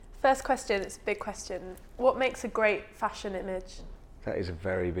First question, it's a big question. What makes a great fashion image? That is a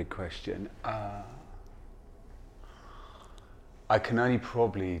very big question. I can only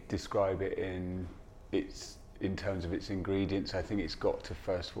probably describe it in terms of its ingredients. I think it's got to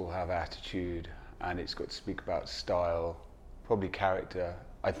first of all have attitude, and it's got to speak about style, probably character.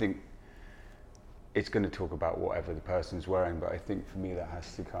 I think it's going to talk about whatever the person's wearing, but I think for me that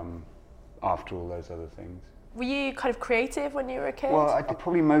has to come after all those other things. Were you kind of creative when you were a kid? Well, I'm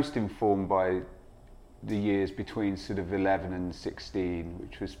probably most informed by the years between sort of 11 and 16,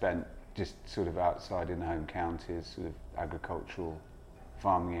 which was spent just sort of outside in the home counties, sort of agricultural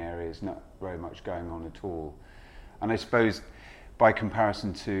farming areas, not very much going on at all. And I suppose by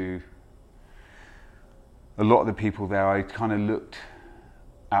comparison to a lot of the people there, I kind of looked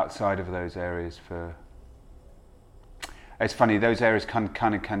outside of those areas for... It's funny, those areas can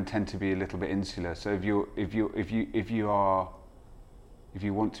tend to be a little bit insular. So if you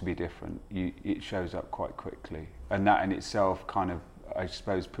want to be different, it shows up quite quickly, and that in itself kind of, I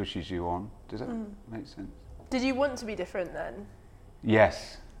suppose, pushes you on. Does that make sense? Did you want to be different then?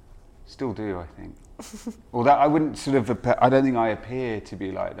 Yes, still do, I think. Although I wouldn't sort of, I don't think I appear to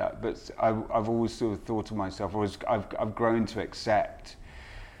be like that, but I've always sort of thought to myself, I've grown to accept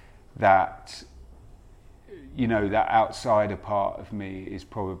that, you know, that outsider part of me is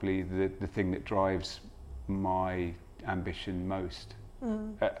probably the thing that drives my ambition most.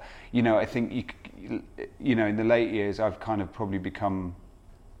 You know, I think, you know, in the late years, I've kind of probably become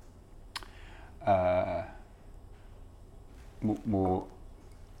more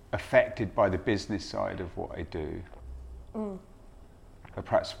affected by the business side of what I do. I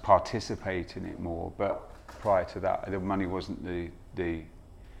perhaps participate in it more, but prior to that, the money wasn't the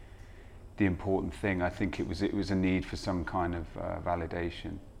important thing. I think it was a need for some kind of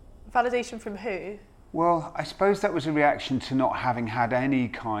validation. Validation from who? Well, I suppose that was a reaction to not having had any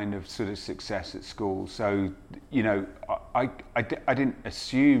kind of sort of success at school. So, you know, I didn't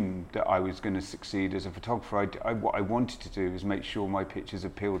assume that I was going to succeed as a photographer. What I wanted to do was make sure my pictures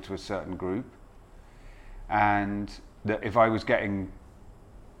appealed to a certain group, and that if I was getting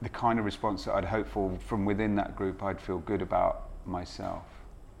the kind of response that I'd hoped for from within that group, I'd feel good about myself.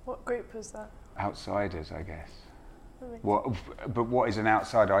 What group was that? Outsiders, I guess. But what is an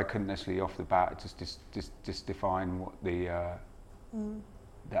outsider? I couldn't necessarily off the bat just define what the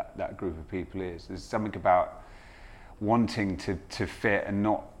that group of people is. There's something about wanting to fit and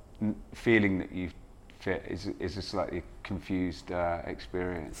not feeling that you fit is a slightly confused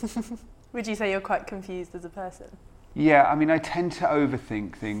experience. Would you say you're quite confused as a person? Yeah, I mean, I tend to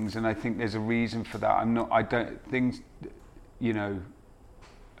overthink things, and I think there's a reason for that.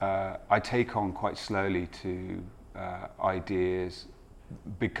 I take on quite slowly to ideas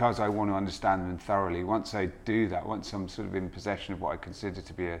because I want to understand them thoroughly. Once I do that, once I'm sort of in possession of what I consider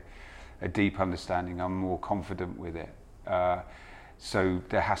to be a deep understanding, I'm more confident with it. So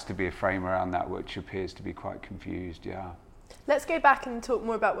there has to be a frame around that which appears to be quite confused, yeah. Let's go back and talk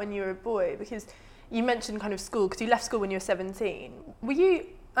more about when you were a boy, because you mentioned kind of school, because you left school when you were 17. Were you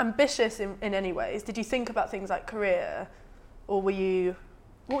ambitious in any ways? Did you think about things like career, or what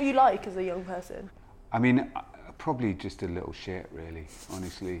were you like as a young person? I mean, probably just a little shit, really,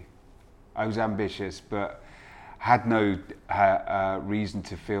 honestly. I was ambitious, but had no reason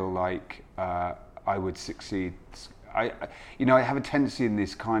to feel like I would succeed. I have a tendency in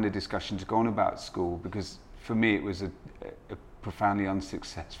this kind of discussion to go on about school, because for me it was a profoundly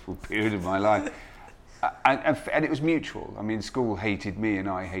unsuccessful period of my life. And it was mutual. I mean, school hated me and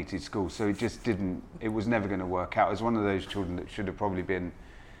I hated school, so it was never going to work out. I was one of those children that should have probably been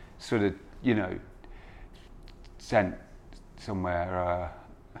sort of, you know, sent somewhere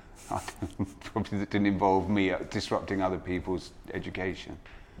probably that didn't involve me disrupting other people's education.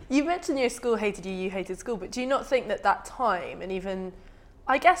 You mentioned your school hated you hated school, but do you not think that time, and even,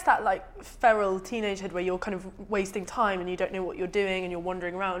 I guess that like feral teenagehood where you're kind of wasting time and you don't know what you're doing and you're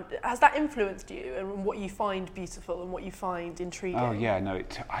wandering around, has that influenced you and what you find beautiful and what you find intriguing? Oh yeah, no,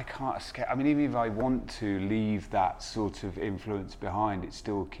 I can't escape. I mean, even if I want to leave that sort of influence behind, it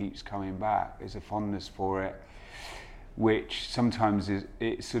still keeps coming back. There's a fondness for it, which sometimes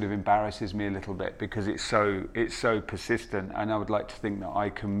it sort of embarrasses me a little bit because it's so persistent, and I would like to think that I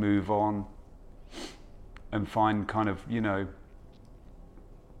can move on and find kind of, you know,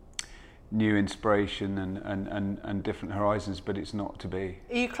 new inspiration and different horizons, but it's not to be.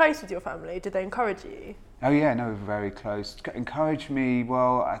 Are you close with your family? Did they encourage you? Oh yeah, no, very close. Encourage me,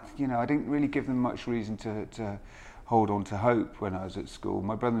 well, I didn't really give them much reason to hold on to hope when I was at school.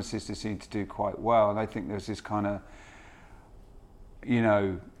 My brother and sister seemed to do quite well, and I think there's this kind of, you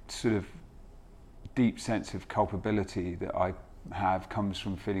know, sort of deep sense of culpability that I have comes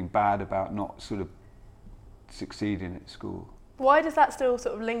from feeling bad about not sort of succeeding at school. Why does that still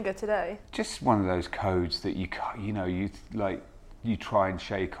sort of linger today? Just one of those codes that you try and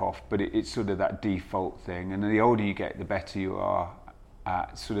shake off, but it's sort of that default thing. And the older you get, the better you are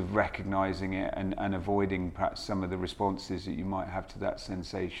at sort of recognising it and avoiding perhaps some of the responses that you might have to that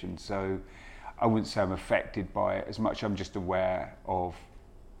sensation. So I wouldn't say I'm affected by it as much. I'm just aware of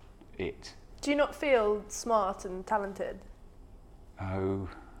it. Do you not feel smart and talented? Oh,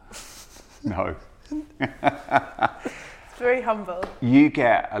 no. It's very humble. You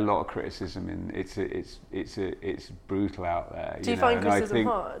get a lot of criticism, and it's brutal out there. Do you find criticism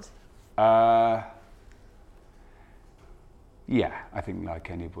hard? Yeah, I think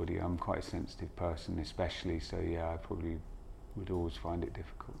like anybody, I'm quite a sensitive person, especially. So yeah, I probably would always find it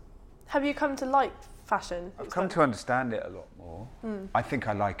difficult. Have you come to like fashion? I've come to understand it a lot more. I think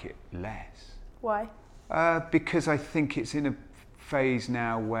I like it less. Why? Because I think it's in a phase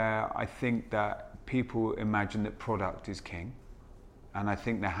now where I think that people imagine that product is king, and I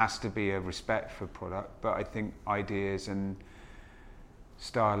think there has to be a respect for product, but I think ideas and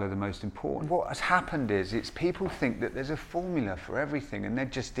style are the most important. What has happened is people think that there's a formula for everything, and there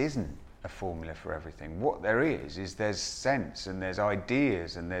just isn't a formula for everything. What there is there's sense, and there's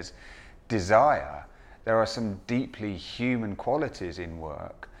ideas, and there's desire. There are some deeply human qualities in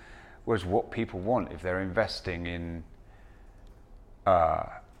work, whereas what people want, if they're investing in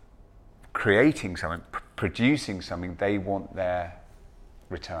creating something, producing something, they want their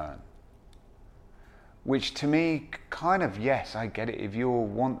return. Which to me, kind of, yes, I get it. If you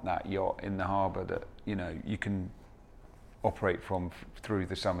want that yacht in the harbour that, you can operate from through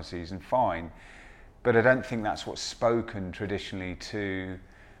the summer season, fine. But I don't think that's what's spoken traditionally to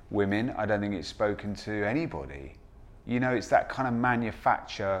women. I don't think it's spoken to anybody. It's that kind of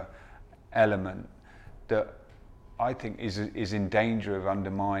manufacture element that I think is in danger of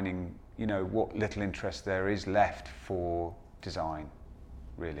undermining, what little interest there is left for design,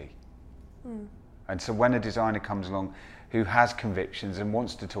 really. And so when a designer comes along who has convictions and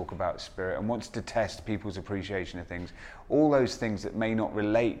wants to talk about spirit and wants to test people's appreciation of things, all those things that may not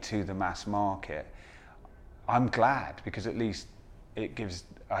relate to the mass market, I'm glad, because at least it gives,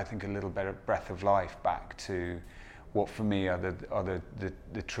 I think, a little better breath of life back to what for me are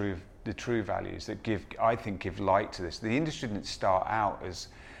the true values that give light to this. The industry didn't start out as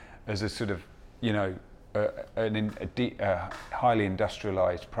a sort of, a highly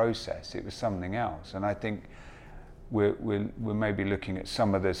industrialized process. It was something else, and I think we're maybe looking at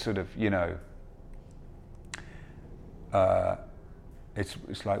some of the sort of,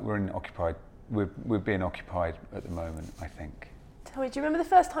 it's like we're being occupied at the moment, I think. Tell me, do you remember the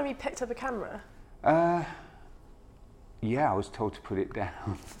first time you picked up a camera? Yeah, I was told to put it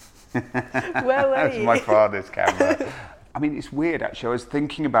down. Where were you? That's my father's camera. I mean, it's weird actually. I was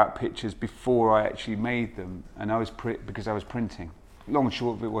thinking about pictures before I actually made them, and because I was printing. Long and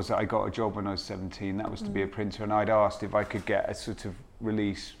short of it was that I got a job when I was 17. That was to be a printer, and I'd asked if I could get a sort of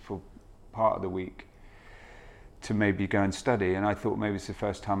release for part of the week to maybe go and study. And I thought maybe it's the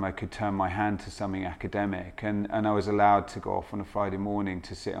first time I could turn my hand to something academic. And I was allowed to go off on a Friday morning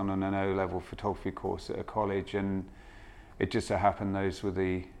to sit on an O-level photography course at a college, and it just so happened those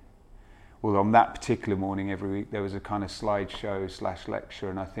were on that particular morning every week there was a kind of slideshow /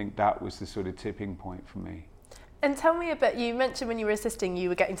 lecture, and I think that was the sort of tipping point for me. And tell me a bit, you mentioned when you were assisting you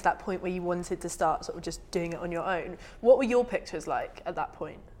were getting to that point where you wanted to start sort of just doing it on your own. What were your pictures like at that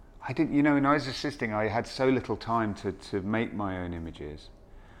point? I didn't, when I was assisting I had so little time to make my own images.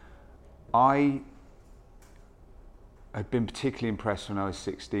 I had been particularly impressed when I was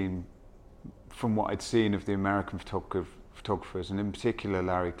 16 from what I'd seen of the American photographers, and in particular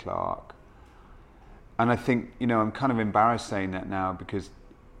Larry Clark. And I think, I'm kind of embarrassed saying that now, because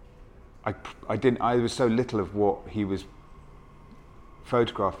I was so little of what he was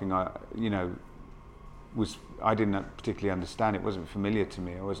photographing, I didn't particularly understand. It wasn't familiar to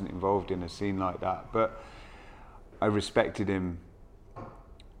me. I wasn't involved in a scene like that. But I respected him,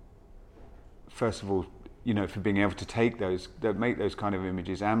 first of all, for being able to make those kind of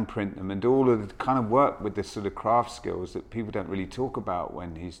images and print them, and all of the kind of work with this sort of craft skills that people don't really talk about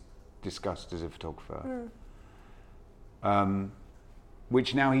when he's discussed as a photographer.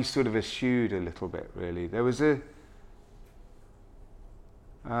 Which now he's sort of eschewed a little bit, really. There was a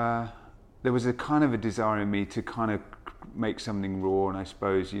kind of a desire in me to kind of make something raw, and I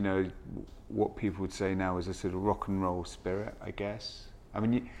suppose, what people would say now is a sort of rock and roll spirit, I guess. I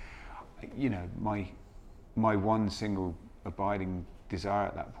mean, my one single abiding desire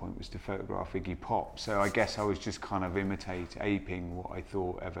at that point was to photograph Iggy Pop, so I guess I was just kind of aping what I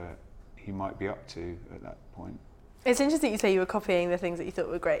thought ever he might be up to at that point. It's interesting you say you were copying the things that you thought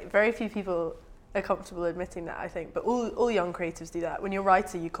were great. Very few people are comfortable admitting that, I think, but all young creatives do that. When you're a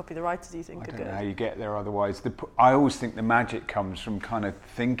writer, you copy the writers you think are good. I don't know how you get there otherwise. I always think the magic comes from kind of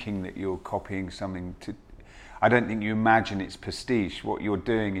thinking that you're copying something to... I don't think you imagine it's pastiche. What you're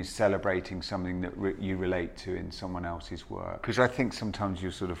doing is celebrating something that you relate to in someone else's work. Because I think sometimes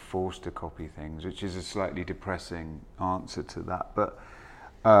you're sort of forced to copy things, which is a slightly depressing answer to that. But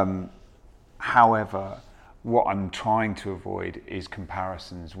however, what I'm trying to avoid is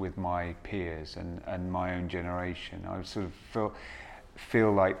comparisons with my peers and my own generation. I sort of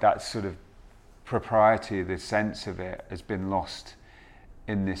feel like that sort of propriety, the sense of it, has been lost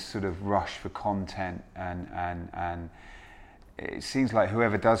in this sort of rush for content, and it seems like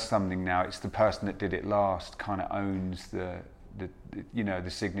whoever does something now, it's the person that did it last kind of owns the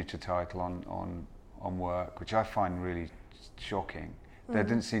signature title on work, which I find really shocking. There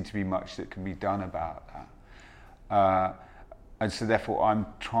doesn't seem to be much that can be done about that, and so therefore I'm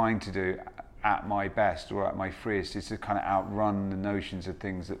trying to do at my best or at my freest is to kind of outrun the notions of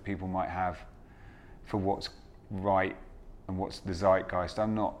things that people might have for what's right and what's the zeitgeist. I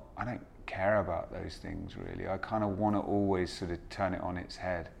don't care about those things really. I kind of want to always sort of turn it on its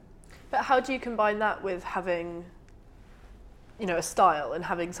head. But how do you combine that with having, a style and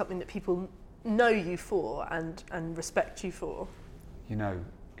having something that people know you for and respect you for?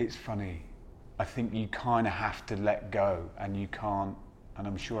 It's funny. I think you kind of have to let go, and you can't, and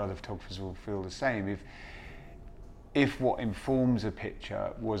I'm sure other photographers will feel the same. If what informs a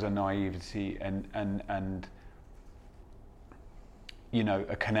picture was a naivety and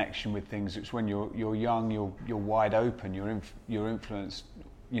a connection with things. It's when you're young, you're wide open, you're influenced,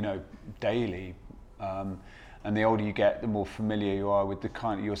 daily, and the older you get, the more familiar you are with the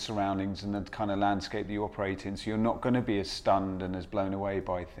kind of your surroundings and the kind of landscape that you operate in. So you're not going to be as stunned and as blown away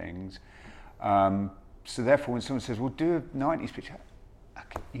by things. So therefore, when someone says, "Well, do a '90s picture,"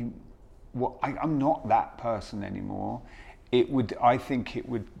 I'm not that person anymore. I think it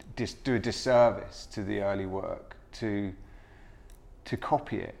would just do a disservice to the early work to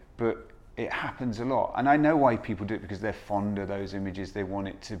copy it, but it happens a lot, and I know why people do it, because they're fond of those images. They want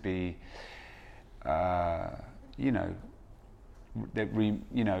it to be,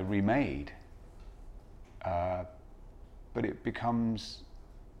 remade. But it becomes,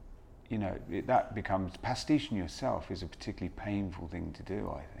 that becomes pastiching yourself is a particularly painful thing to do,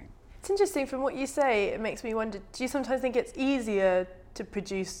 I think. It's interesting. From what you say, it makes me wonder. Do you sometimes think it's easier to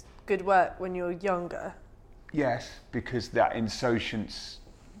produce good work when you're younger? Yes, because that insouciance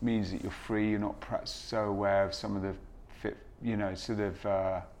means that you're free. You're not perhaps so aware of some of the,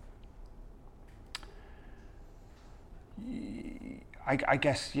 I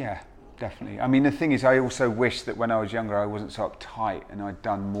guess, yeah, definitely. I mean, the thing is, I also wish that when I was younger, I wasn't so uptight and I'd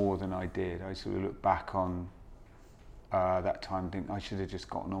done more than I did. I sort of look back on that time and think I should have just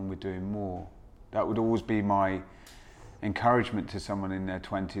gotten on with doing more. That would always be my encouragement to someone in their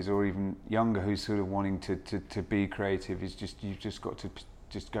 20s or even younger who's sort of wanting to be creative, is just, you've just got to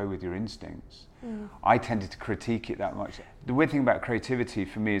just go with your instincts. I tended to critique it that much. The weird thing about creativity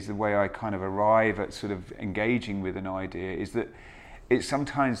for me is the way I kind of arrive at sort of engaging with an idea is that it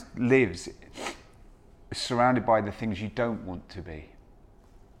sometimes lives surrounded by the things you don't want to be.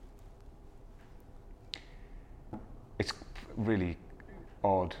 It's really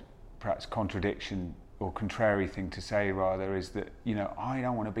odd, perhaps contradiction or contrary thing to say rather, is that, I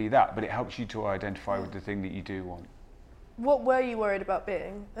don't want to be that, but it helps you to identify with the thing that you do want. What were you worried about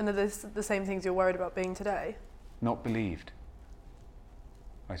being? And are this the same things you're worried about being today? Not believed,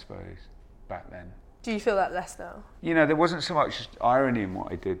 I suppose, back then. Do you feel that less now? There wasn't so much irony in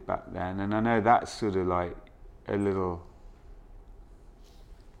what I did back then, and I know that's sort of like a little,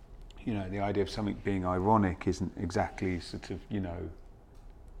 the idea of something being ironic isn't exactly sort of,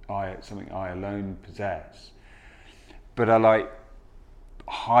 something I alone possess. But I like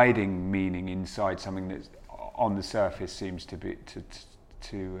hiding meaning inside something that's on the surface seems to be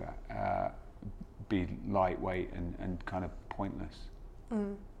be lightweight and kind of pointless.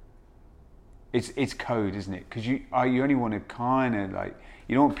 It's code, isn't it? Because you only want to kind of like,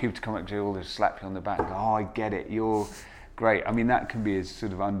 you don't want people to come up to you all slap you on the back and go, "Oh, I get it, you're great." I mean, that can be as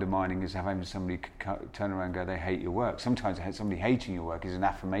sort of undermining as having somebody turn around and go, "They hate your work." Sometimes somebody hating your work is an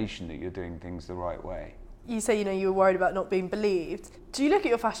affirmation that you're doing things the right way. You say, you were worried about not being believed. Do you look at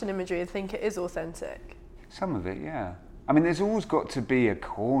your fashion imagery and think it is authentic? Some of it, yeah. I mean, there's always got to be a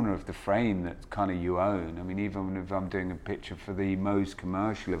corner of the frame that kind of you own. I mean, even if I'm doing a picture for the most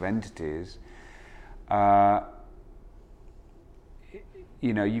commercial of entities,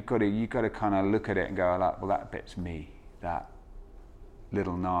 you've got to kind of look at it and go, like, well, that bit's me. That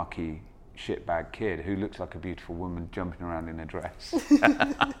little narky shitbag kid who looks like a beautiful woman jumping around in a dress.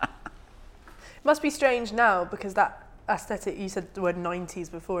 It must be strange now because that aesthetic, you said the word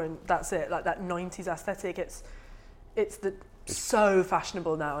 90s before, and that's it, like that 90s aesthetic, it's so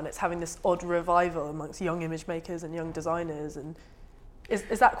fashionable now, and it's having this odd revival amongst young image makers and young designers. And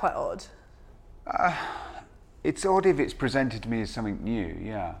is that quite odd? It's odd if it's presented to me as something new,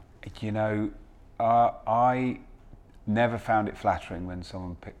 yeah. You know, I never found it flattering when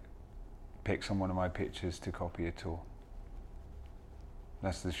someone picks on one of my pictures to copy at all.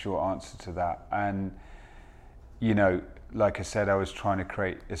 That's the short answer to that. And, you know, like I said, I was trying to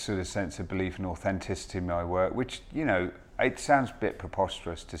create a sort of sense of belief and authenticity in my work, which, you know, it sounds a bit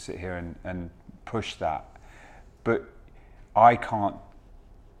preposterous to sit here and push that. But I can't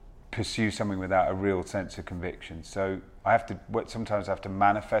pursue something without a real sense of conviction. So sometimes I have to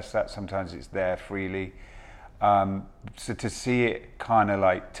manifest that, sometimes it's there freely. So to see it kind of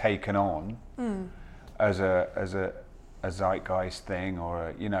like taken on as a zeitgeist thing,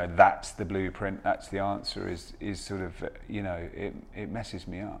 or you know, that's the blueprint, that's the answer, is sort of, you know, it messes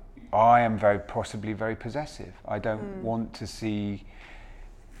me up. I am possibly very possessive. I don't want to see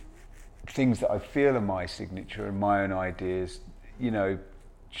things that I feel are my signature and my own ideas, you know,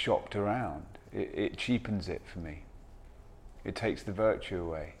 shopped around. It cheapens it for me. It takes the virtue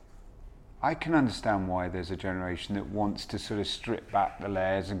away. I can understand why there's a generation that wants to sort of strip back the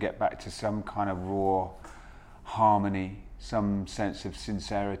layers and get back to some kind of raw harmony, some sense of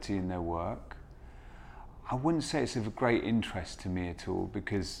sincerity in their work. I wouldn't say it's of great interest to me at all,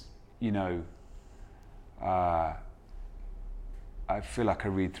 because, you know, I feel like I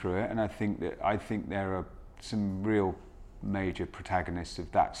read through it, and I think there are some real major protagonists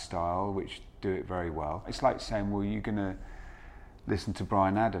of that style which do it very well. It's like saying, well, you're going to listen to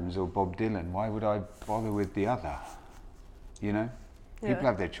Bryan Adams or Bob Dylan. Why would I bother with the other? You know, people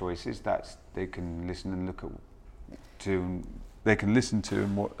have their choices. They can listen and look to. They can listen to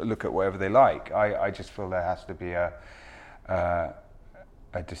and look at whatever they like. I just feel there has to be a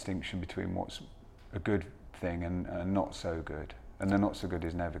distinction between what's a good thing and not so good. And the not so good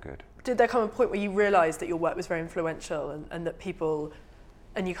is never good. Did there come a point where you realised that your work was very influential and that people,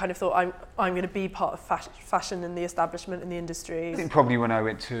 and you kind of thought, I'm going to be part of fashion and the establishment and the industry? I think probably when I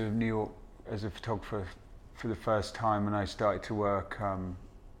went to New York as a photographer for the first time, and I started to work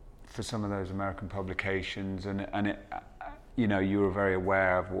for some of those American publications, and it, you know, you were very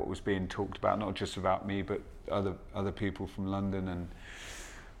aware of what was being talked about, not just about me, but other people from London. And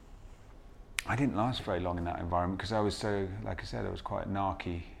I didn't last very long in that environment because I was so, like I said, I was quite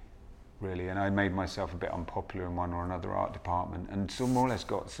narky, really, and I made myself a bit unpopular in one or another art department, and so more or less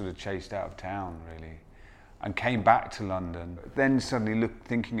got sort of chased out of town, really, and came back to London. Then suddenly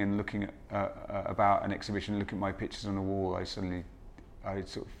looking at about an exhibition, looking at my pictures on the wall, I sort of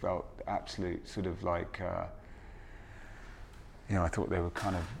felt absolute sort of like, you know, I thought they were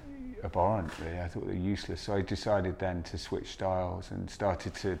kind of abhorrent, really. I thought they were useless. So I decided then to switch styles and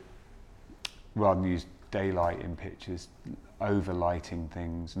started to, rather than use daylight in pictures, overlighting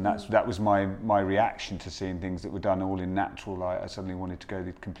things, and that was my reaction to seeing things that were done all in natural light. I suddenly wanted to go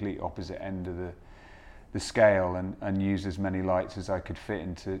the complete opposite end of the scale and use as many lights as I could fit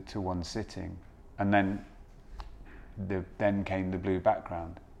into one sitting. And then came the blue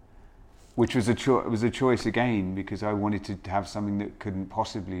background, which was a choice again, because I wanted to have something that couldn't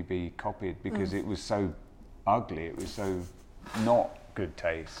possibly be copied, because it was so ugly, it was so not good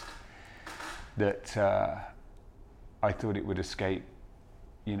taste, that I thought it would escape,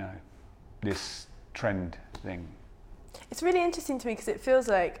 you know, this trend thing. It's really interesting to me because it feels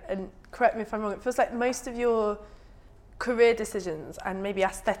like, and correct me if I'm wrong, it feels like most of your career decisions and maybe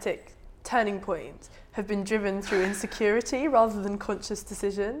aesthetic turning points have been driven through insecurity rather than conscious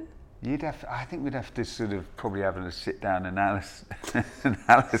decision. I think we'd have to sort of probably have a sit-down analysis.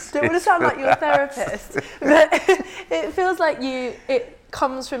 Don't want to sound like your therapist, but it feels like it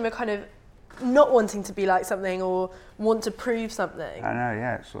comes from a kind of not wanting to be like something or want to prove something. I know,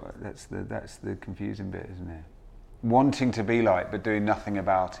 yeah, that's the confusing bit, isn't it? Wanting to be like, but doing nothing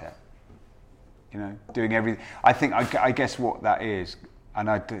about it. You know, doing everything. I guess what that is, and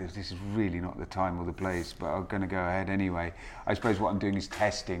this is really not the time or the place, but I'm going to go ahead anyway. I suppose what I'm doing is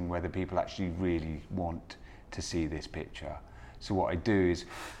testing whether people actually really want to see this picture. So what I do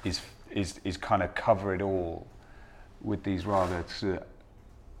is kind of cover it all with these rather sort of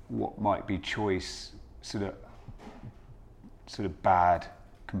what might be choice sort of bad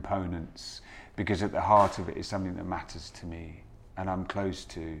components, because at the heart of it is something that matters to me and I'm close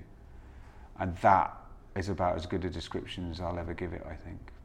to, and that is about as good a description as I'll ever give it, I think.